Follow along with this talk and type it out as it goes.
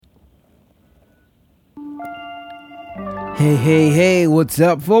Hey, what's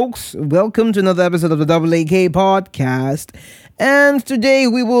up, folks? Welcome to another episode of the AK podcast. And today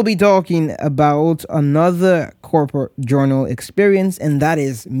we will be talking about another corporate journal experience, and that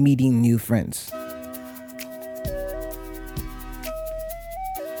is meeting new friends.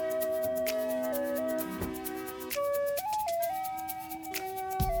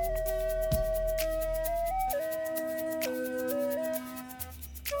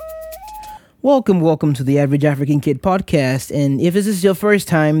 Welcome to the Average African Kid podcast. And if this is your first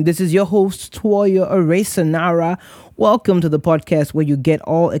time, this is your host, Toya Aresa Nara. Welcome to the podcast where you get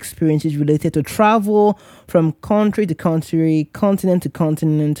all experiences related to travel from country to country, continent to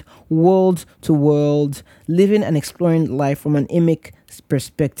continent, world to world, living and exploring life from an emic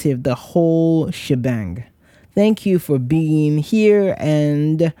perspective, the whole shebang. Thank you for being here,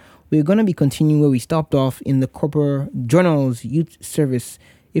 and we're going to be continuing where we stopped off in the Corper Journals Youth Service.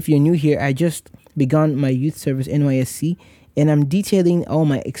 If you're new here, I just began my youth service NYSC, and I'm detailing all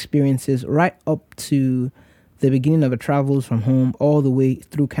my experiences right up to the beginning of the travels from home, all the way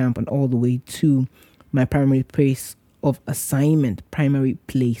through camp, and all the way to my primary place of assignment,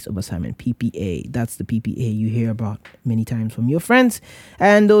 PPA. That's the PPA you hear about many times from your friends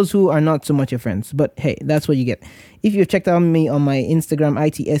and those who are not so much your friends. But hey, that's what you get. If you've checked out me on my Instagram,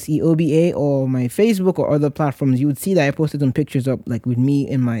 ITSEOBA, or my Facebook or other platforms, you would see that I posted some pictures up, like with me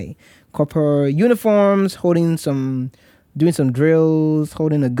in my corper uniforms, doing some drills,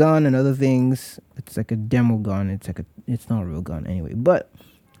 holding a gun and other things. It's like a demo gun. It's not a real gun anyway, but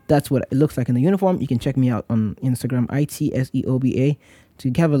that's what it looks like in the uniform. You can check me out on Instagram, ITSEOBA,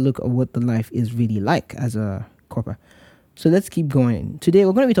 to have a look at what the life is really like as a corper. So let's keep going. Today,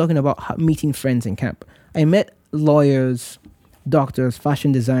 we're going to be talking about meeting friends in camp. I met lawyers, doctors,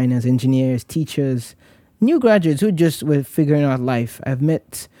 fashion designers, engineers, teachers, new graduates who just were figuring out life. I've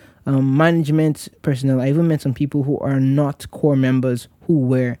met management personnel. I even met some people who are not core members who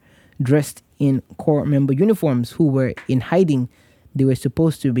were dressed in core member uniforms, who were in hiding. They were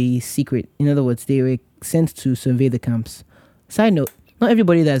supposed to be secret. In other words, they were sent to survey the camps. Side note, not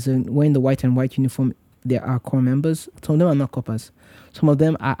everybody that's wearing the white and white uniform, they are core members. Some of them are not coppers. Some of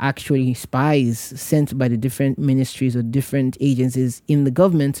them are actually spies sent by the different ministries or different agencies in the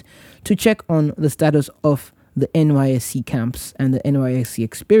government to check on the status of the NYSC camps and the NYSC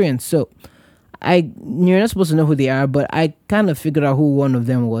experience. So you're not supposed to know who they are, but I kind of figured out who one of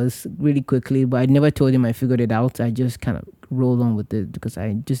them was really quickly, but I never told him I figured it out. I just kind of rolled on with it because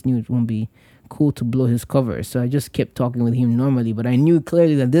I just knew it wouldn't be cool to blow his cover. So I just kept talking with him normally, but I knew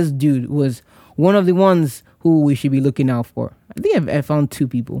clearly that this dude was one of the ones who we should be looking out for. I think I found two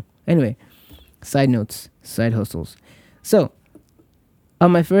people. Anyway, side notes, side hustles. So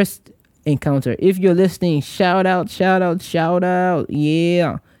on my first encounter, if you're listening, shout out.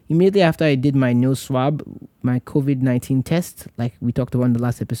 Yeah. Immediately after I did my nose swab, my COVID-19 test, like we talked about in the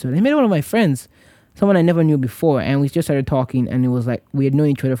last episode, I met one of my friends, someone I never knew before, and we just started talking, and it was like we had known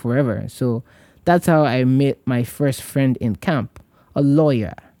each other forever. So that's how I met my first friend in camp, a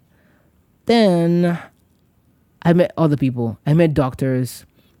lawyer. Then I met other people. I met doctors,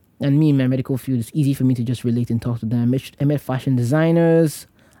 and me in my medical field, it's easy for me to just relate and talk to them. I met fashion designers,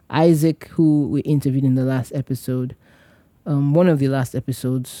 Isaac, who we interviewed in the last episode. One of the last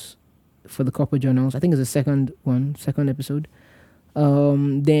episodes for the Corper Journals. I think it's the second episode.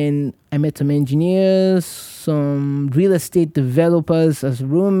 Then I met some engineers, some real estate developers as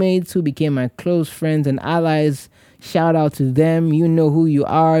roommates who became my close friends and allies. Shout out to them. You know who you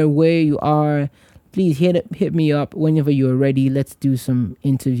are, where you are. Please hit me up whenever you're ready. Let's do some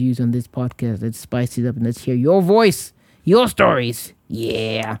interviews on this podcast. Let's spice it up and let's hear your voice, your stories.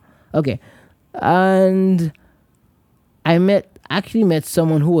 Yeah. Okay. And I actually met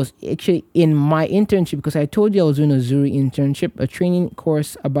someone who was actually in my internship, because I told you I was doing a Zuri internship, a training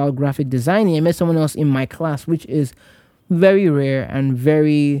course about graphic designing. I met someone else in my class, which is very rare and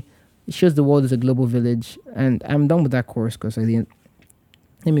it shows the world is a global village. And I'm done with that course because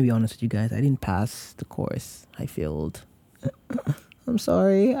let me be honest with you guys, I didn't pass the course. I failed. I'm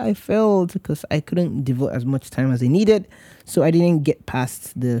sorry, I failed because I couldn't devote as much time as I needed. So I didn't get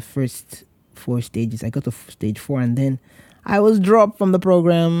past the first 4 stages. I got to stage 4 and then I was dropped from the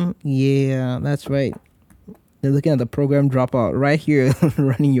program. Yeah, that's right. They're looking at the program dropout right here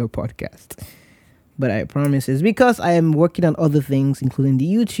running your podcast. But I promise it's because I am working on other things, including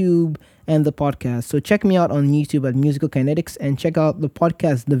the YouTube and the podcast. So check me out on YouTube at Musical Kinetics, and check out the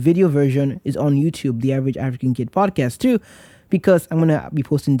podcast. The video version is on YouTube, the Average African Kid podcast too, because I'm going to be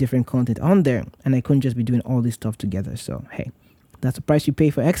posting different content on there, and I couldn't just be doing all this stuff together. So, hey, that's the price you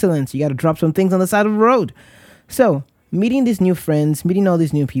pay for excellence. You got to drop some things on the side of the road. So meeting these new friends, meeting all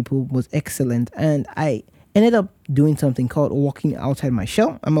these new people was excellent. And I ended up doing something called walking outside my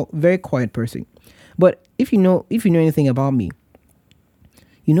shell. I'm a very quiet person. But if you know anything about me,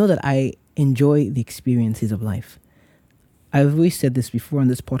 you know that I enjoy the experiences of life. I've always said this before on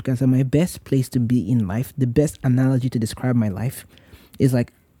this podcast that my best place to be in life, the best analogy to describe my life, is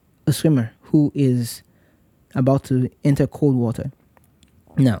like a swimmer who is about to enter cold water.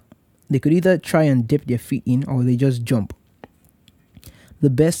 Now, they could either try and dip their feet in or they just jump. The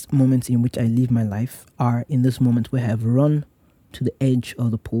best moments in which I live my life are in those moments where I have run to the edge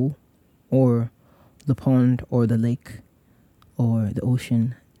of the pool or the pond or the lake or the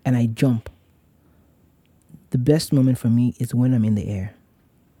ocean and I jump. The best moment for me is when I'm in the air,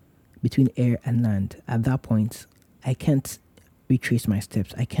 between air and land. At that point, I can't retrace my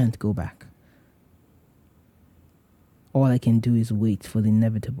steps. I can't go back. All I can do is wait for the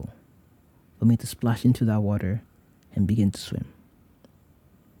inevitable, for me to splash into that water and begin to swim.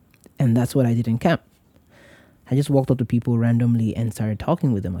 And that's what I did in camp. I just walked up to people randomly and started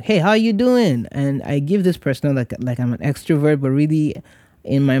talking with them. Like, hey, how you doing? And I give this persona like I'm an extrovert, but really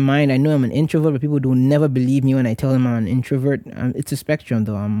in my mind, I know I'm an introvert, but people do never believe me when I tell them I'm an introvert. It's a spectrum,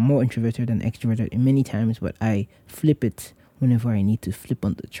 though. I'm more introverted than extroverted many times, but I flip it whenever I need to flip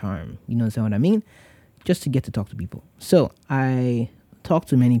on the charm. You know what I mean? Just to get to talk to people. So I talked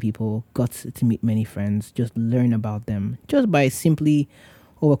to many people, got to meet many friends, just learn about them, just by simply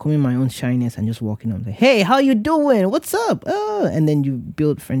overcoming my own shyness and just walking on. Say, hey, how you doing? What's up? And then you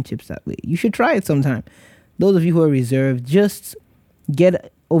build friendships that way. You should try it sometime. Those of you who are reserved, just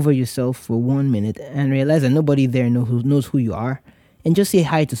get over yourself for 1 minute and realize that nobody there knows who you are, and just say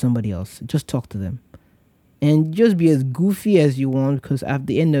hi to somebody else. Just talk to them. And just be as goofy as you want, because at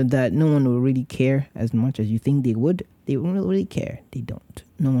the end of that, no one will really care as much as you think they would. They won't really care. They don't.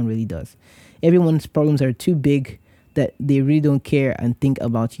 No one really does. Everyone's problems are too big that they really don't care and think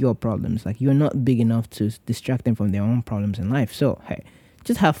about your problems. Like, you're not big enough to distract them from their own problems in life. So, hey,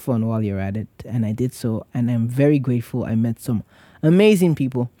 just have fun while you're at it. And I did so, and I'm very grateful. I met some amazing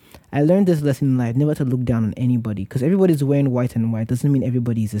people. I learned this lesson in life, never to look down on anybody, because everybody's wearing white and white doesn't mean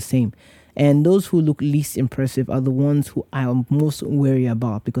everybody is the same. And those who look least impressive are the ones who I am most wary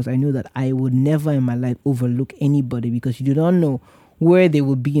about, because I know that I would never in my life overlook anybody, because you do not know where they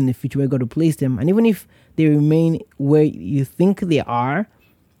will be in the future, where God will place them. And even if they remain where you think they are,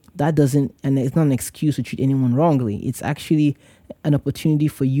 that doesn't, and it's not an excuse to treat anyone wrongly. It's actually an opportunity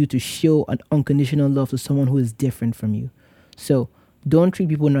for you to show an unconditional love to someone who is different from you. So don't treat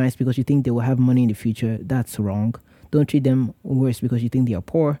people nice because you think they will have money in the future. That's wrong. Don't treat them worse because you think they are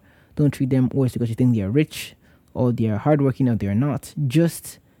poor. Don't treat them worse because you think they are rich or they are hardworking or they are not.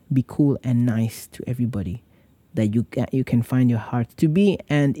 Just be cool and nice to everybody that you can find your heart to be.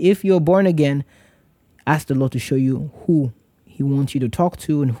 And if you're born again, ask the Lord to show you who He wants you to talk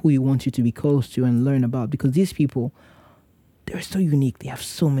to and who He wants you to be close to and learn about. Because these people, they're so unique. They have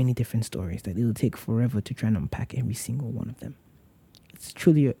so many different stories that it'll take forever to try and unpack every single one of them. It's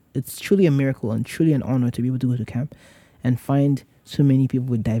truly a miracle and truly an honor to be able to go to camp and find so many people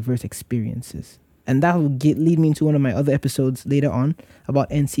with diverse experiences. And that will lead me into one of my other episodes later on about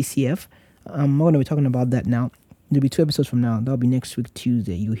NCCF. I'm not going to be talking about that now. There'll be 2 episodes from now. That'll be next week,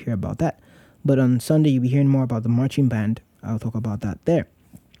 Tuesday. You'll hear about that. But on Sunday, you'll be hearing more about the marching band. I'll talk about that there.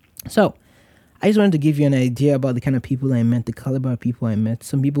 So, I just wanted to give you an idea about the kind of people I met, the caliber of people I met.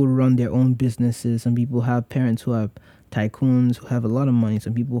 Some people run their own businesses. Some people have parents who are tycoons, who have a lot of money.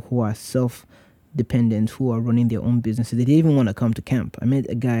 Some people who are self-dependent, who are running their own businesses. They didn't even want to come to camp. I met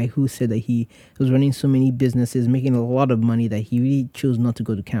a guy who said that he was running so many businesses, making a lot of money, that he really chose not to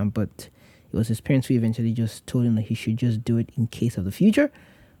go to camp. But it was his parents who eventually just told him that he should just do it in case of the future.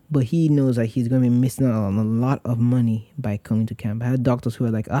 But he knows that he's going to be missing out on a lot of money by coming to camp. I had doctors who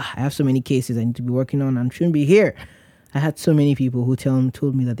were like, I have so many cases I need to be working on. I shouldn't be here. I had so many people who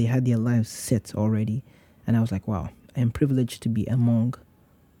told me that they had their lives set already. And I was like, wow, I am privileged to be among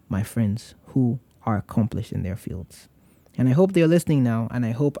my friends who are accomplished in their fields. And I hope they're listening now. And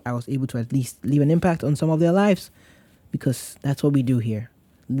I hope I was able to at least leave an impact on some of their lives. Because that's what we do here.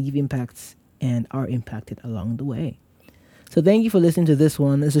 Leave impacts and are impacted along the way. So thank you for listening to this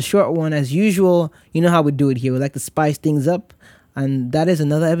one. It's a short one as usual. You know how we do it here. We like to spice things up. And that is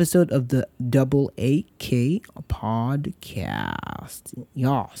another episode of the Double AK podcast.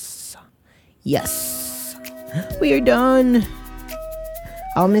 Yes. We are done.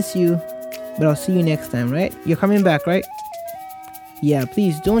 I'll miss you, but I'll see you next time, right? You're coming back, right? Yeah,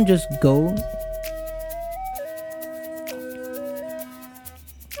 please don't just go.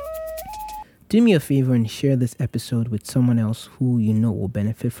 Do me a favor and share this episode with someone else who you know will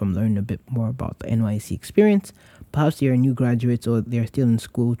benefit from learning a bit more about the NYC experience. Perhaps they are new graduates or they're still in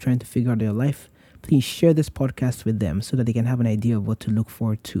school trying to figure out their life. please share this podcast with them so that they can have an idea of what to look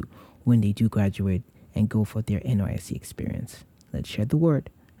forward to when they do graduate and go for their NYSC experience. Let's share the word.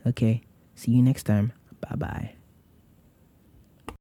 Okay. See you next time. Bye-bye.